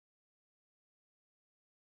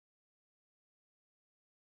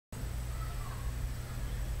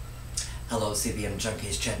Hello CBM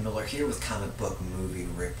Junkies, Chad Miller here with Comic Book Movie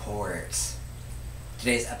Report.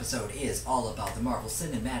 Today's episode is all about the Marvel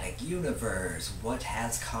Cinematic Universe, what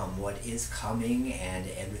has come, what is coming, and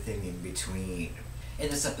everything in between. In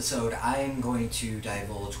this episode, I'm going to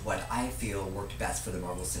divulge what I feel worked best for the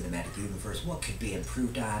Marvel Cinematic Universe, what could be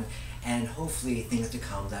improved on, and hopefully things to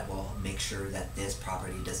come that will make sure that this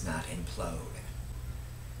property does not implode.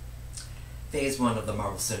 Phase 1 of the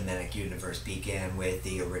Marvel Cinematic Universe began with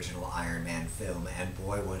the original Iron Man film, and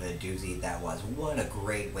boy what a doozy that was. What a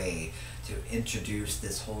great way to introduce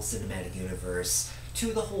this whole cinematic universe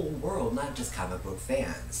to the whole world, not just comic book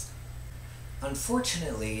fans.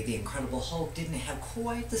 Unfortunately, the Incredible Hulk didn't have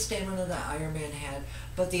quite the stamina that Iron Man had,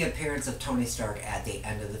 but the appearance of Tony Stark at the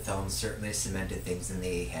end of the film certainly cemented things in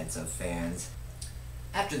the heads of fans.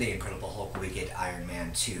 After The Incredible Hulk, we get Iron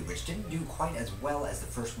Man 2, which didn't do quite as well as the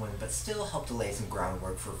first one, but still helped to lay some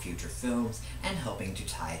groundwork for future films and helping to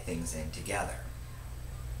tie things in together.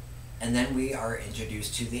 And then we are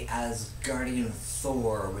introduced to the Asgardian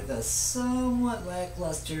Thor with a somewhat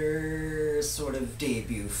lackluster sort of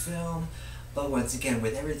debut film, but once again,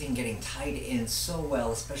 with everything getting tied in so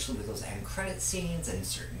well, especially with those end credit scenes and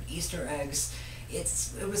certain Easter eggs,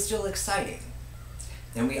 it was still exciting.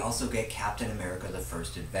 Then we also get Captain America the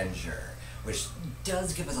First Avenger, which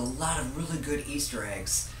does give us a lot of really good Easter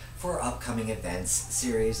eggs for upcoming events,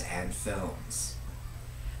 series, and films.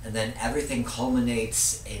 And then everything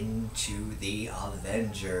culminates into the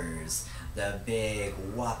Avengers, the big,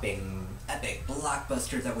 whopping, epic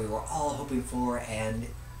blockbuster that we were all hoping for, and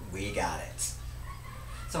we got it.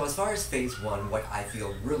 So as far as Phase 1, what I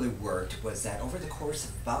feel really worked was that over the course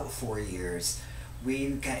of about 4 years, we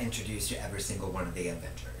got introduced to every single one of the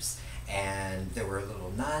Avengers, and there were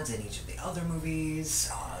little nods in each of the other movies.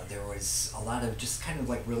 There was a lot of just kind of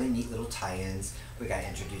like really neat little tie-ins. We got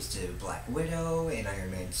introduced to Black Widow in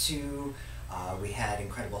Iron Man 2. We had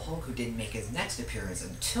Incredible Hulk, who didn't make his next appearance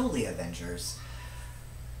until the Avengers,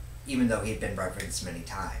 even though he'd been referenced many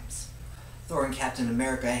times. Thor and Captain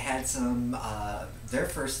America had some, their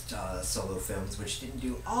first solo films, which didn't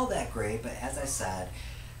do all that great, but as I said,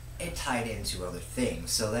 it tied into other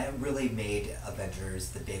things, so that really made Avengers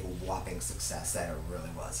the big whopping success that it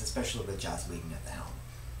really was, especially with Joss Whedon at the helm.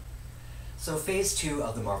 So Phase 2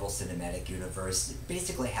 of the Marvel Cinematic Universe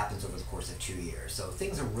basically happens over the course of 2 years, so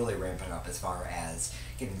things are really ramping up as far as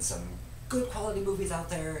getting some good quality movies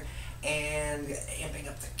out there, and amping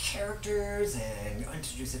up the characters, and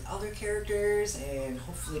introducing other characters, and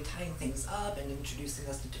hopefully tying things up, and introducing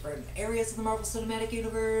us to different areas of the Marvel Cinematic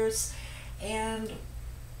Universe, and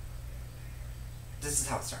this is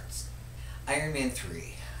how it starts. Iron Man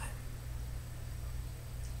 3.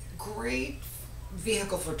 Great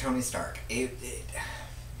vehicle for Tony Stark. It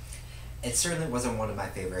certainly wasn't one of my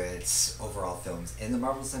favorites overall films in the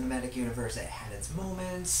Marvel Cinematic Universe. It had its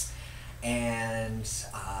moments, and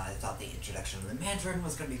I thought the introduction of the Mandarin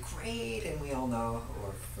was going to be great, and we all know,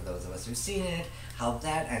 or for those of us who've seen it, how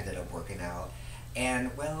that ended up working out.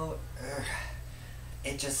 And, well,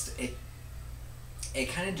 it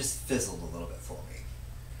kind of just fizzled a little bit for me.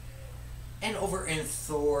 And over in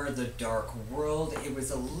Thor: The Dark World, it was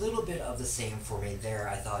a little bit of the same for me there.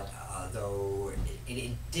 I thought, though,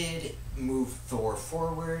 it did move Thor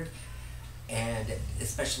forward, and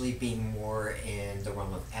especially being more in the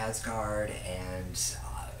realm of Asgard and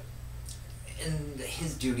in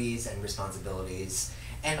his duties and responsibilities,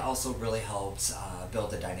 and also really helped build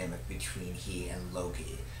the dynamic between he and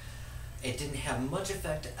Loki. It didn't have much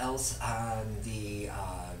effect else on the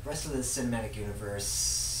rest of the cinematic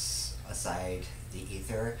universe aside the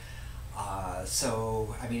ether.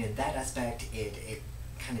 So, I mean, in that aspect, it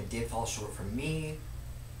kind of did fall short for me.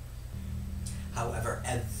 However,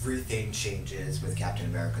 everything changes with Captain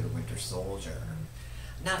America the Winter Soldier.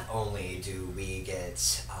 Not only do we get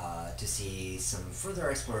to see some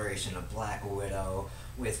further exploration of Black Widow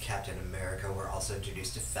with Captain America, we're also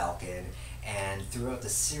introduced to Falcon, and throughout the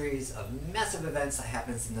series of massive events that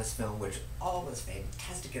happens in this film, which all was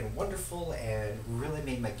fantastic and wonderful and really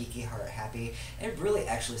made my geeky heart happy, and really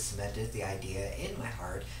actually cemented the idea in my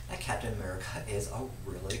heart that Captain America is a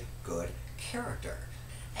really good character.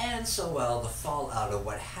 And so, well, the fallout of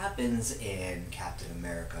what happens in Captain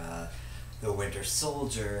America the Winter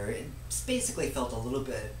Soldier, it basically felt a little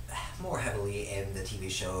bit more heavily in the TV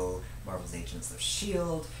show Marvel's Agents of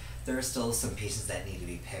S.H.I.E.L.D. There are still some pieces that need to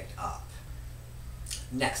be picked up.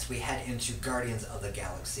 Next, we head into Guardians of the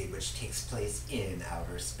Galaxy, which takes place in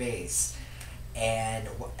outer space. And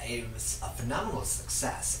it was a phenomenal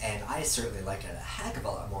success, and I certainly liked it a heck of a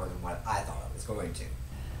lot more than what I thought I was going to.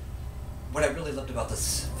 What I really loved about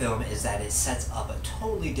this film is that it sets up a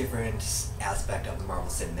totally different aspect of the Marvel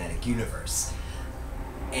Cinematic Universe.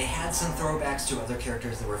 It had some throwbacks to other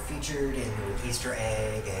characters that were featured in the Easter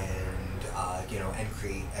egg and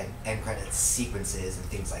end credits sequences and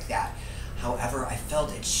things like that. However, I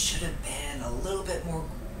felt it should have been a little bit more.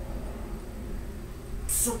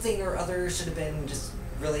 Something or other should have been just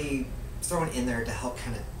really thrown in there to help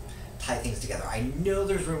kind of tie things together. I know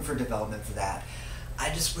there's room for development for that. I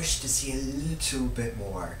just wish to see a little bit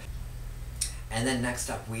more. And then next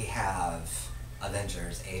up we have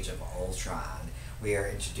Avengers: Age of Ultron. We are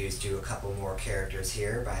introduced to a couple more characters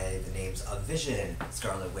here by the names of Vision,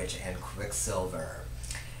 Scarlet Witch, and Quicksilver.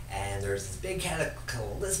 And there's this big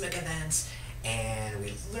cataclysmic event, and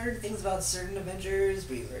we learn things about certain Avengers,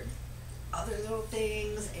 we learn other little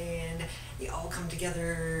things, and they all come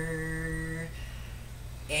together,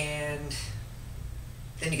 and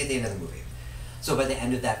then you get the end of the movie. So by the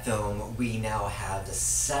end of that film, we now have the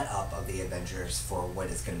setup of the Avengers for what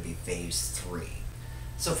is going to be Phase 3.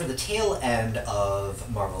 So for the tail end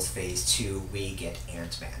of Marvel's Phase 2, we get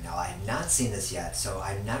Ant-Man. Now, I have not seen this yet, so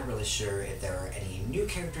I'm not really sure if there are any new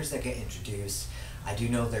characters that get introduced. I do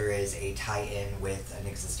know there is a tie-in with an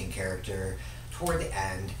existing character toward the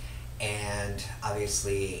end, and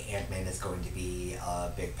obviously Ant-Man is going to be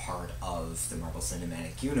a big part of the Marvel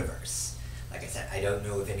Cinematic Universe. Like I said, I don't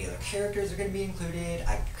know if any other characters are going to be included.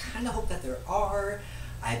 I kind of hope that there are.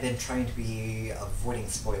 I've been trying to be avoiding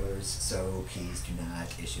spoilers, so please do not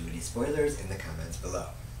issue any spoilers in the comments below.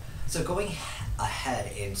 So going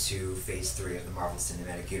ahead into Phase 3 of the Marvel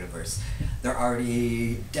Cinematic Universe, they're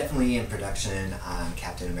already definitely in production on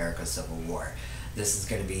Captain America: Civil War. This is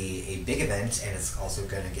going to be a big event, and it's also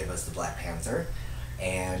going to give us the Black Panther.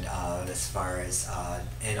 And as far as,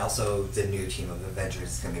 and also the new team of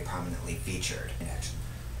Avengers is going to be prominently featured in action.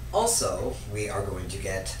 Also, we are going to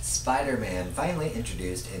get Spider-Man finally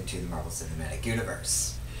introduced into the Marvel Cinematic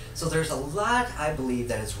Universe. So there's a lot, I believe,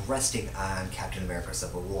 that is resting on Captain America: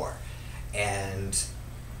 Civil War. And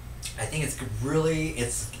I think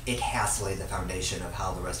it has to lay the foundation of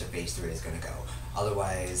how the rest of Phase 3 is going to go.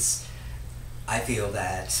 Otherwise, I feel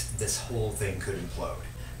that this whole thing could implode.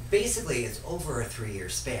 Basically, it's over a 3-year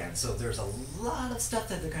span, so there's a lot of stuff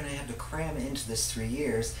that they're going to have to cram into this 3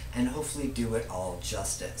 years and hopefully do it all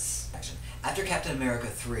justice. After Captain America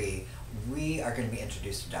 3, we are going to be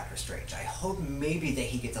introduced to Doctor Strange. I hope maybe that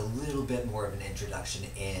he gets a little bit more of an introduction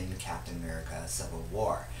in Captain America: Civil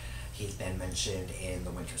War. He's been mentioned in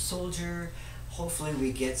The Winter Soldier. Hopefully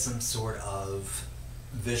we get some sort of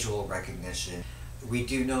visual recognition. We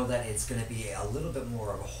do know that it's going to be a little bit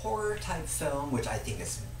more of a horror type film, which I think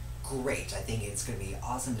is great. I think it's going to be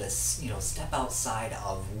awesome to, step outside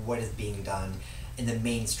of what is being done in the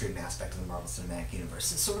mainstream aspect of the Marvel Cinematic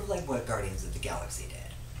Universe. It's sort of like what Guardians of the Galaxy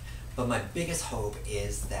did. But my biggest hope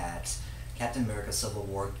is that Captain America: Civil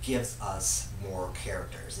War gives us more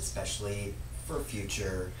characters, especially for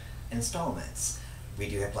future installments. We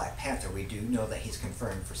do have Black Panther. We do know that he's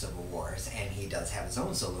confirmed for Civil Wars, and he does have his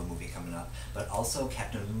own solo movie coming up, but also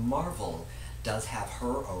Captain Marvel does have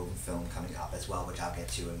her own film coming up as well, which I'll get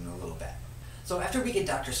to in a little bit. So after we get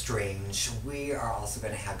Doctor Strange, we are also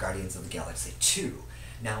going to have Guardians of the Galaxy 2.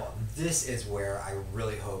 Now, this is where I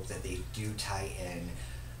really hope that they do tie in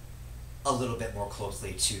a little bit more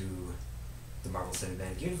closely to the Marvel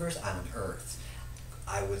Cinematic Universe on Earth.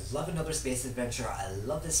 I would love another space adventure. I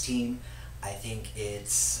love this team. I think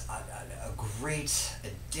it's a great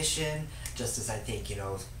addition, just as I think,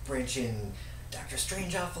 branching Doctor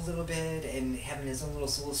Strange off a little bit and having his own little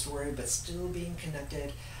solo story, but still being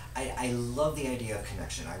connected. I love the idea of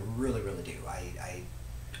connection. I really, really do. I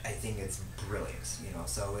think it's brilliant,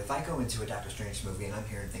 So if I go into a Doctor Strange movie and I'm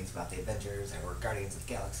hearing things about the Avengers or Guardians of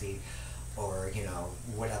the Galaxy or,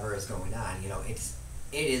 whatever is going on, it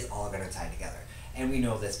is all going to tie together. And we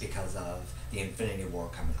know this because of the Infinity War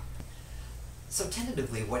coming up. So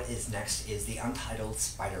tentatively, what is next is the Untitled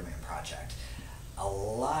Spider-Man project. A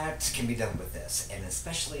lot can be done with this, and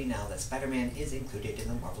especially now that Spider-Man is included in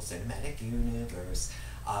the Marvel Cinematic Universe.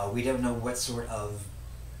 We don't know what sort of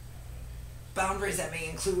boundaries that may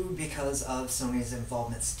include because of Sony's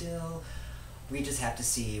involvement still. We just have to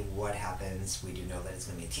see what happens. We do know that it's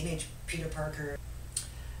going to be a teenage Peter Parker.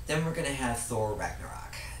 Then we're going to have Thor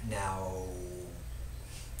Ragnarok. Now,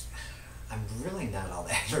 I'm really not all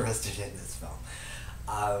that interested in this film.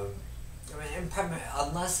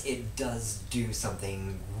 Unless it does do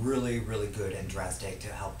something really, really good and drastic to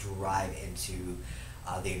help drive into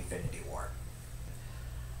the Infinity War.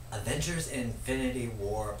 Avengers Infinity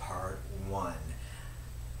War Part 1.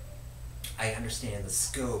 I understand the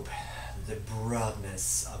scope, the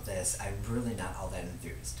broadness of this. I'm really not all that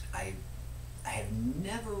enthused. I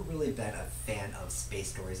never really been a fan of space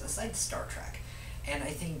stories aside Star Trek. And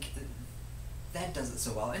I think that does it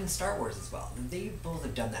so well, and Star Wars as well. They both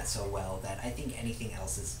have done that so well that I think anything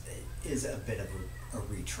else is a bit of a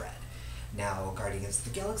retread. Now, Guardians of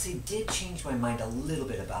the Galaxy did change my mind a little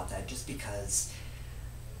bit about that, just because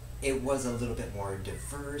it was a little bit more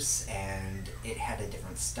diverse and it had a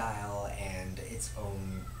different style and its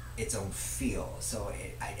own feel. So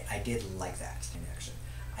I did like that in action.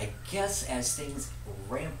 I guess as things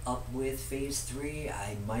ramp up with Phase 3,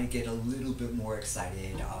 I might get a little bit more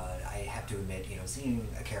excited. I have to admit, seeing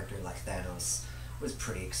a character like Thanos was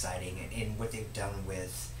pretty exciting, and what they've done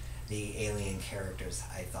with the alien characters,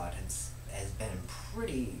 I thought has been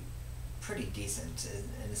pretty decent,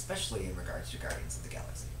 and especially in regards to Guardians of the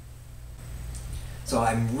Galaxy. So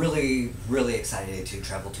I'm really excited to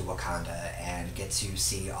travel to Wakanda and get to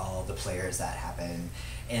see all the players that happen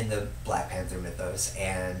in the Black Panther mythos,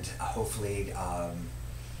 and hopefully, I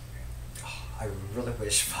really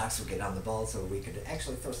wish Fox would get on the ball so we could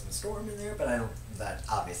actually throw some Storm in there, but that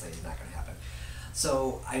obviously is not going to happen.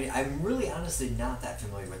 So I'm really honestly not that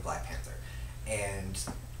familiar with Black Panther,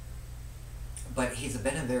 but he's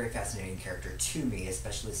been a very fascinating character to me,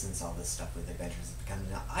 especially since all this stuff with Avengers has become.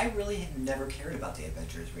 Now, I really have never cared about the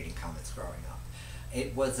Avengers reading comics growing up.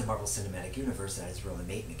 It was the Marvel Cinematic Universe that has really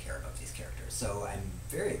made me care about these characters, so I'm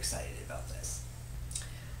very excited about this.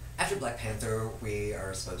 After Black Panther, we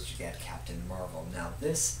are supposed to get Captain Marvel. Now,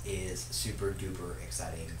 this is super duper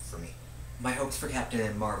exciting for me. My hopes for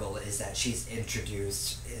Captain Marvel is that she's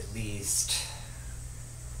introduced at least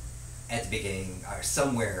at the beginning or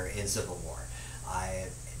somewhere in Civil War.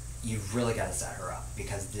 You've really got to set her up,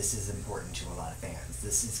 because this is important to a lot of fans.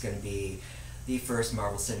 This is going to be the first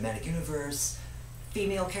Marvel Cinematic Universe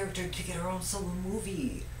female character to get her own solo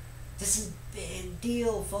movie. This is a big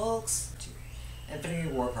deal, folks. Infinity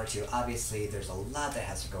War Part 2, obviously there's a lot that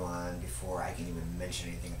has to go on before I can even mention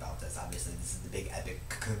anything about this. Obviously this is the big epic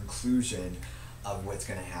conclusion of what's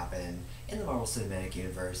going to happen in the Marvel Cinematic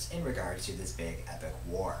Universe in regards to this big epic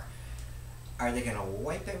war. Are they going to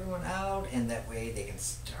wipe everyone out and that way they can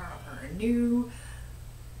start anew?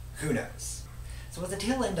 Who knows? So at the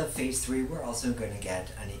tail end of Phase 3, we're also going to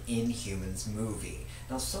get an Inhumans movie.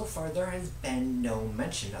 Now, so far there has been no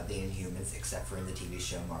mention of the Inhumans except for in the TV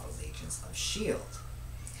show Marvel's Agents of S.H.I.E.L.D.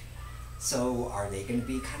 So are they going to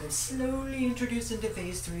be kind of slowly introduced into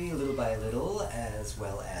Phase 3 little by little, as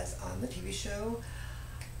well as on the TV show?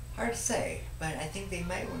 Hard to say, but I think they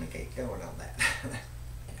might want to get going on that.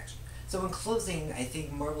 So in closing, I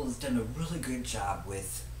think Marvel has done a really good job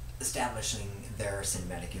with establishing their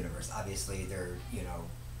cinematic universe. Obviously,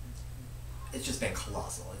 it's just been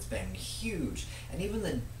colossal. It's been huge, and even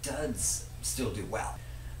the duds still do well.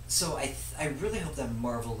 So I really hope that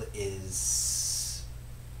Marvel is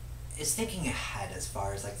thinking ahead as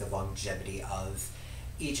far as like the longevity of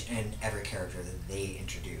each and every character that they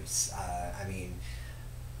introduce. I mean,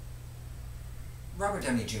 Robert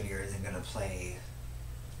Downey Jr. isn't going to play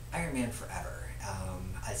Iron Man forever.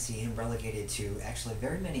 I see him relegated to actually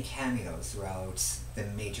very many cameos throughout the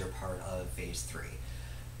major part of Phase 3.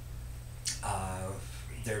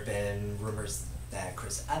 There have been rumors that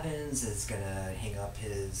Chris Evans is going to hang up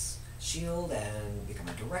his shield and become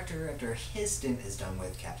a director after his stint is done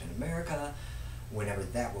with Captain America. Whenever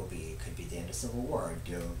that will be, it could be the end of Civil War, I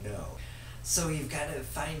don't know. So you've got to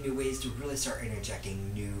find new ways to really start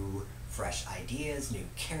interjecting new, fresh ideas, new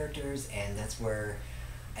characters, and that's where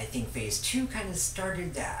I think Phase 2 kind of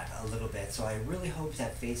started that a little bit, so I really hope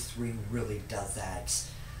that Phase 3 really does that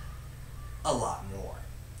a lot more.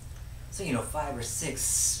 So, 5 or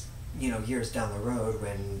 6, years down the road,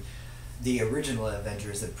 when the original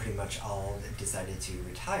Avengers have pretty much all decided to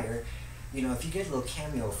retire, if you get a little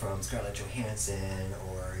cameo from Scarlett Johansson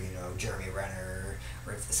or, Jeremy Renner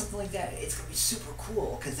or something like that, it's going to be super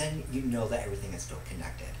cool, because then you know that everything is still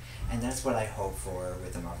connected. And that's what I hope for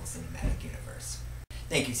with the Marvel Cinematic Universe.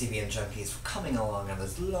 Thank you, CBM Junkies, for coming along on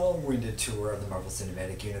this long-winded tour of the Marvel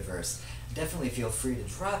Cinematic Universe. Definitely feel free to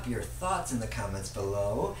drop your thoughts in the comments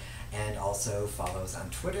below, and also follow us on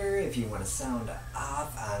Twitter if you want to sound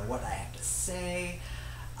off on what I have to say.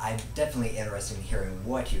 I'm definitely interested in hearing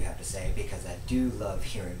what you have to say, because I do love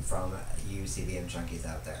hearing from you CBM Junkies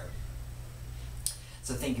out there.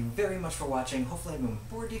 So thank you very much for watching. Hopefully I haven't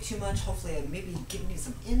bored you too much. Hopefully I've maybe given you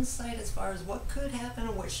some insight as far as what could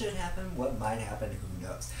happen, what should happen, what might happen, who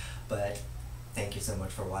knows. But thank you so much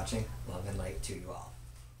for watching. Love and light to you all.